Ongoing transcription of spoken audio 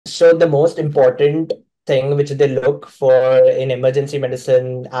So the most important thing which they look for in emergency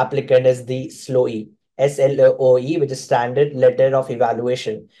medicine applicant is the SLOE, SLOE, which is Standard Letter of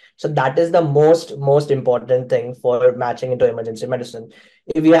Evaluation. So that is the most important thing for matching into emergency medicine.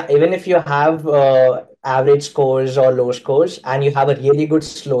 If you even if you have average scores or low scores and you have a really good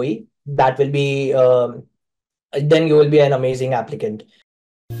SLOE, that will be then you will be an amazing applicant.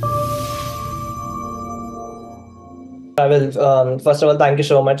 I will, first of all, thank you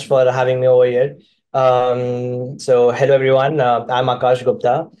so much for having me over here. So, hello everyone. I'm Akash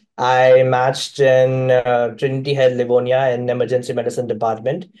Gupta. I matched in Trinity Health Livonia in emergency medicine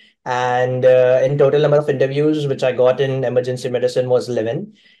department, and in total number of interviews which I got in emergency medicine was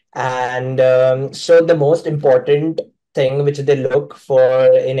 11. And so, the most important thing which they look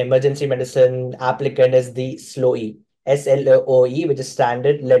for in emergency medicine applicant is the SLOE, SLOE, which is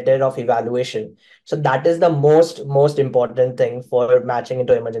Standard Letter of Evaluation. So that is the most important thing for matching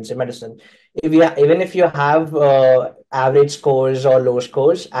into emergency medicine. If you even if you have average scores or low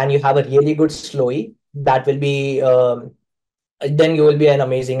scores and you have a really good SLOE, that will be then you will be an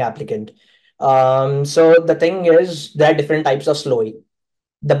amazing applicant. So the thing is, there are different types of SLOE.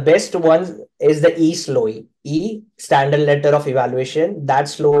 The best one is the SLOE. E, Standard Letter of Evaluation. That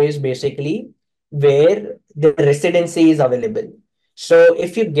SLOE is basically where the residency is available. So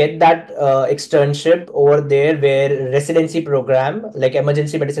if you get that externship over there where residency program, like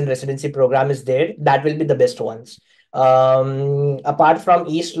emergency medicine residency program is there, that will be the best ones. Apart from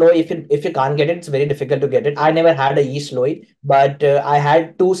SLOE, if you can't get it, it's very difficult to get it. I never had a SLOE, but I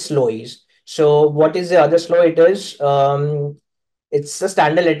had two SLOEs. So what is the other SLOE? It's a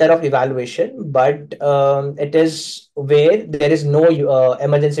standard letter of evaluation, but it is where there is no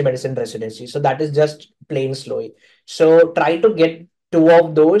emergency medicine residency. So that is just plain SLOE. So try to get two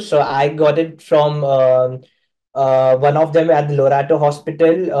of those. So I got it from one of them at the Lorato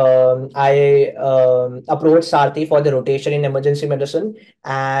Hospital. I approached Sarthi for the rotation in emergency medicine,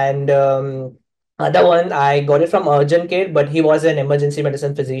 and other one I got it from urgent care, but he was an emergency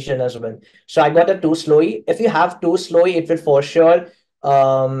medicine physician as well. So I got a two SLOE. If you have two SLOE, it will for sure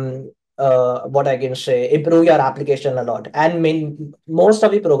what I can say, improve your application a lot. And most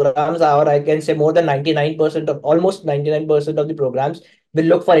of the programs are, I can say more than 99% of almost 99% of the programs will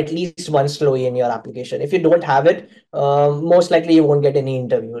look for at least one SLOE in your application. If you don't have it, most likely you won't get any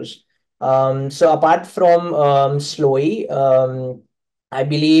interviews. So apart from SLOE, I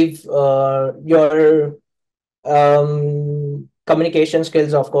believe your communication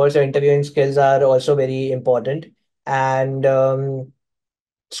skills, of course, your interviewing skills are also very important. And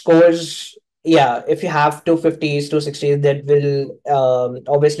scores, yeah, if you have 250s, 260s, that will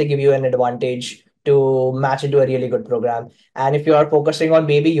obviously give you an advantage to match into a really good program. And if you are focusing on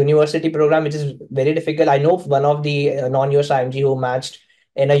maybe university program, which is very difficult, I know one of the non US IMG who matched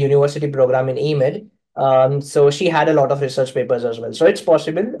in a university program in EMID. So she had a lot of research papers as well. So it's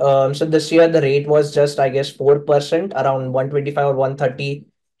possible. So this year the rate was just, I guess, 4%, around 125 or 130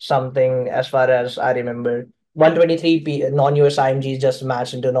 something, as far as I remember. 123 non US IMGs just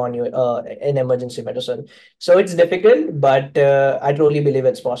matched into non in emergency medicine. So it's difficult, but I truly believe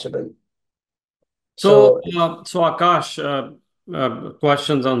it's possible. So, So Akash,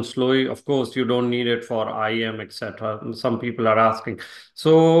 questions on SLOE. Of course, you don't need it for IM, etc. Some people are asking.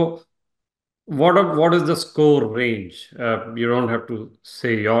 So, what is the score range? You don't have to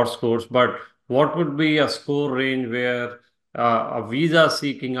say your scores, but what would be a score range where a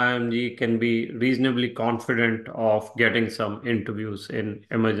visa-seeking IMG can be reasonably confident of getting some interviews in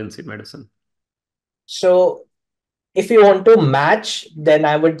emergency medicine? so if you want to match, then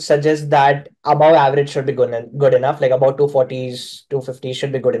I would suggest that above average should be good enough, like about 240s, 250s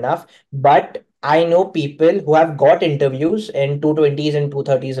should be good enough. But I know people who have got interviews in 220s and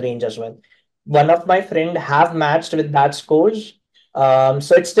 230s range as well. One of my friend have matched with that scores.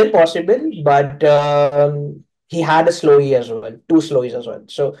 So it's still possible, but he had a SLOE as well, two SLOEs as well.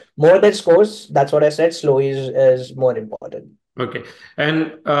 So more than scores, that's what I said. SLOE is more important. Okay.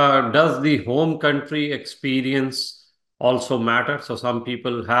 And does the home country experience also matter? So some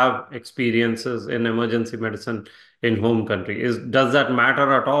people have experiences in emergency medicine in home country. Does that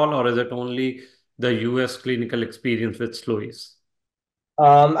matter at all, or is it only the US clinical experience with SLOEs?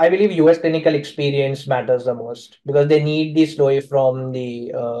 I believe US clinical experience matters the most because they need the SLOE from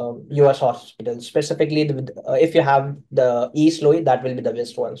the US hospitals. Specifically, if you have the E-SLOE, that will be the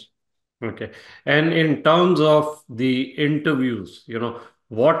best ones. Okay. And in terms of the interviews,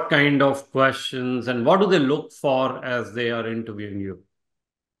 what kind of questions and what do they look for as they are interviewing you?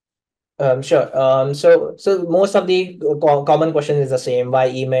 Sure. So most of the common question is the same. Why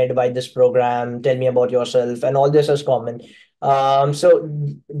EMED? Why this program? Tell me about yourself. And all this is common. So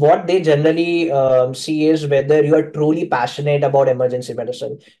what they generally see is whether you are truly passionate about emergency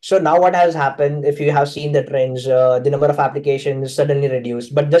medicine. So now what has happened, if you have seen the trends, the number of applications suddenly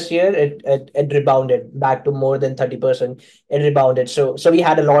reduced, but this year it rebounded back to more than 30%. It rebounded. So we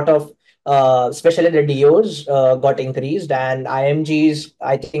had a lot of especially the DOs got increased, and IMGs,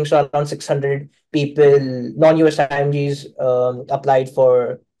 I think so around 600 people, non US IMGs applied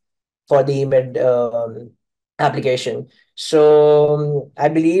for the mid application. So I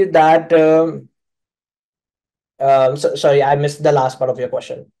believe that sorry, I missed the last part of your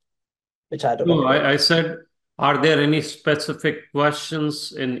question, which I had to No, continue. I said, are there any specific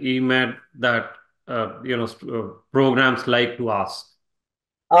questions in EMED that programs like to ask?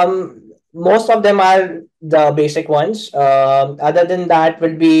 Most of them are the basic ones. Other than that,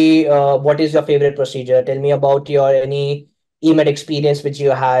 will be what is your favorite procedure? Tell me about your any EMED experience which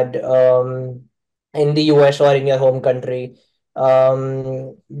you had in the US or in your home country.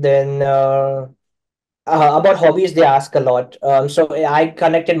 Then about hobbies, they ask a lot. So I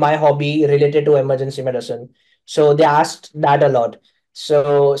connected my hobby related to emergency medicine. So they asked that a lot.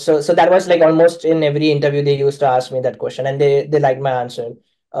 So that was like almost in every interview they used to ask me that question, and they liked my answer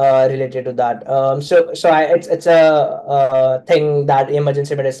related to that. It's a thing that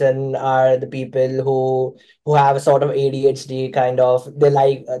emergency medicine are the people who have a sort of ADHD kind of. They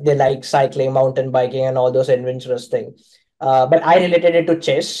like cycling, mountain biking, and all those adventurous things. But I related it to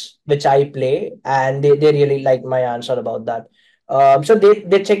chess, which I play, and they really like my answer about that. So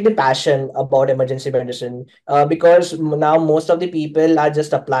they check the passion about emergency medicine because now most of the people are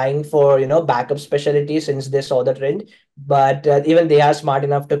just applying for backup specialty since they saw the trend, but even they are smart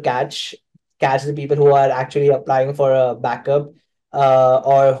enough to catch the people who are actually applying for a backup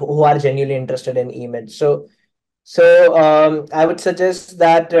or who are genuinely interested in EMID. So I would suggest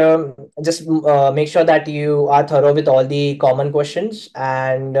that just make sure that you are thorough with all the common questions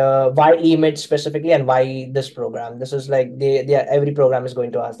and why EMID specifically and why this program. This is like every program is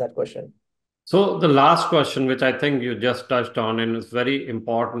going to ask that question. So the last question, which I think you just touched on, and is very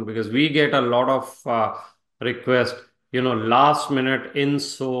important because we get a lot of requests, last minute in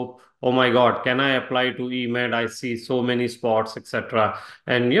soap. Oh my God, can I apply to EMED? I see so many spots, etc.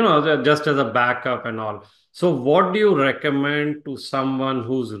 And just as a backup and all. So, what do you recommend to someone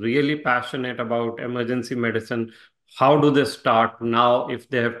who's really passionate about emergency medicine? How do they start now if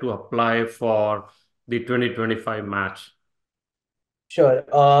they have to apply for the 2025 match? Sure.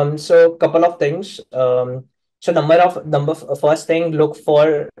 So couple of things. So first thing, look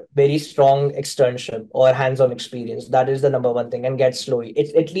for very strong externship or hands-on experience. That is the number one thing, and get SLOE.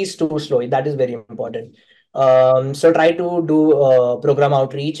 It's at least two SLOE. That is very important. So try to do program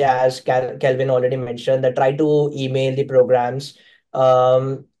outreach, as Kelvin already mentioned. That try to email the programs.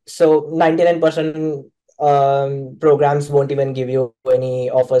 So 99% programs won't even give you any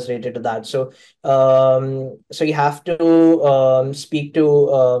offers related to that. So you have to speak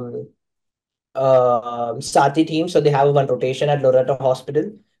to Sarthi team. So they have one rotation at Loreto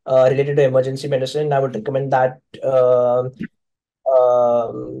Hospital related to emergency medicine. I would recommend that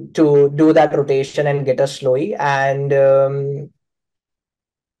to do that rotation and get a SLOE.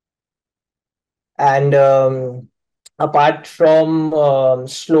 And apart from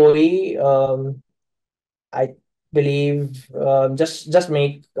SLOE, I believe just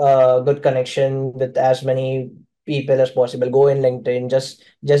make good connection with as many people as possible. Go in LinkedIn, just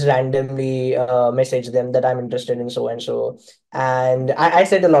randomly message them that I'm interested in so and so. And I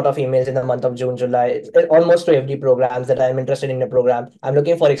sent a lot of emails in the month of June, July, almost to every programs that I'm interested in a program. I'm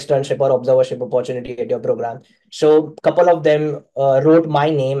looking for externship or observership opportunity at your program. So couple of them wrote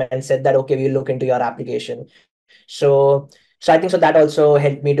my name and said that okay, we'll look into your application. So I think so that also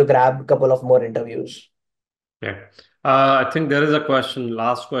helped me to grab a couple of more interviews. Yeah. I think there is a question,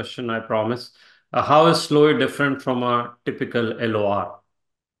 last question, I promise. How is SLOE different from a typical LOR?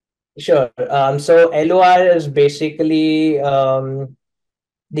 Sure. So LOR is basically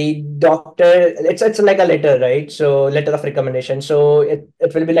the doctor. It's like a letter, right? So letter of recommendation. So it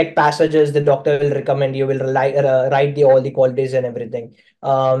will be like passages the doctor will recommend. You will write the all the qualities and everything.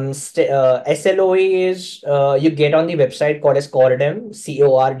 SLOE is you get on the website called as Cordem,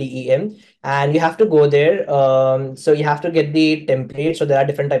 CORDEM, and you have to go there. So you have to get the template. So there are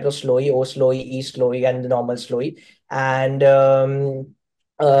different types of SLOE, O SLOE, E SLOE, and the normal SLOE. And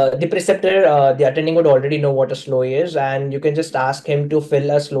the preceptor, the attending would already know what a SLOE is, and you can just ask him to fill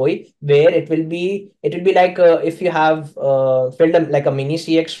a SLOE where it will be like if you have filled like a mini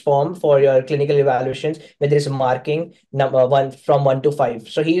CX form for your clinical evaluations, where there is marking number one from 1 to 5.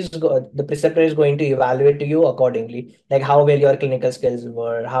 So the preceptor is going to evaluate you accordingly, like how well your clinical skills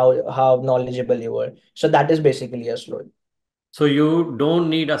were, how knowledgeable you were. So that is basically a SLOE. So you don't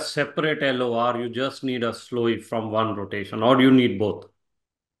need a separate LOR, you just need a SLOE from one rotation, or you need both?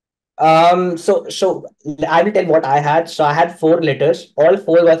 So I will tell what I had. So I had four letters. All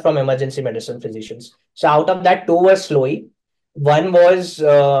four were from emergency medicine physicians. So out of that, two were SLOE. One was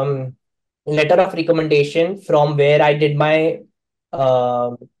letter of recommendation from where I did my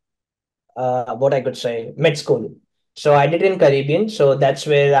um what I could say, med school. So I did in Caribbean. So that's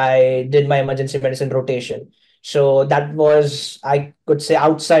where I did my emergency medicine rotation. So that was, I could say,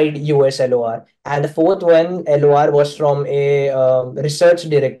 outside US LOR. And the fourth one, LOR, was from a research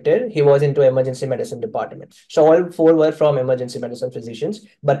director. He was into emergency medicine department. So all four were from emergency medicine physicians,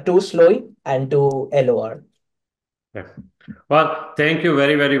 but two SLOE and two LOR. Yeah. Well, thank you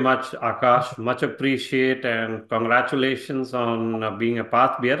very, very much, Akash. Much appreciate and congratulations on being a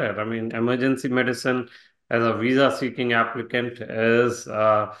path bearer. I mean, emergency medicine as a visa seeking applicant is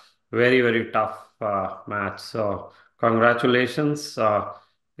a very, very tough match. So, congratulations.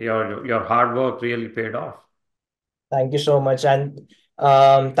 Your hard work really paid off. Thank you so much. And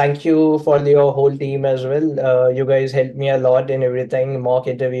thank you for your whole team as well. You guys helped me a lot in everything, mock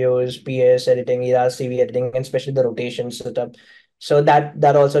interviews, PS editing, ERA, CV editing, and especially the rotation setup. So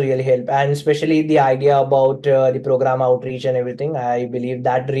that also really helped. And especially the idea about the program outreach and everything. I believe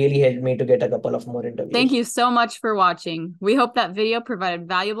that really helped me to get a couple of more interviews. Thank you so much for watching. We hope that video provided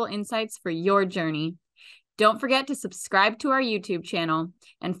valuable insights for your journey. Don't forget to subscribe to our YouTube channel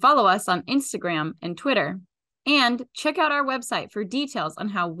and follow us on Instagram and Twitter. And check out our website for details on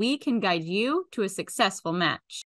how we can guide you to a successful match.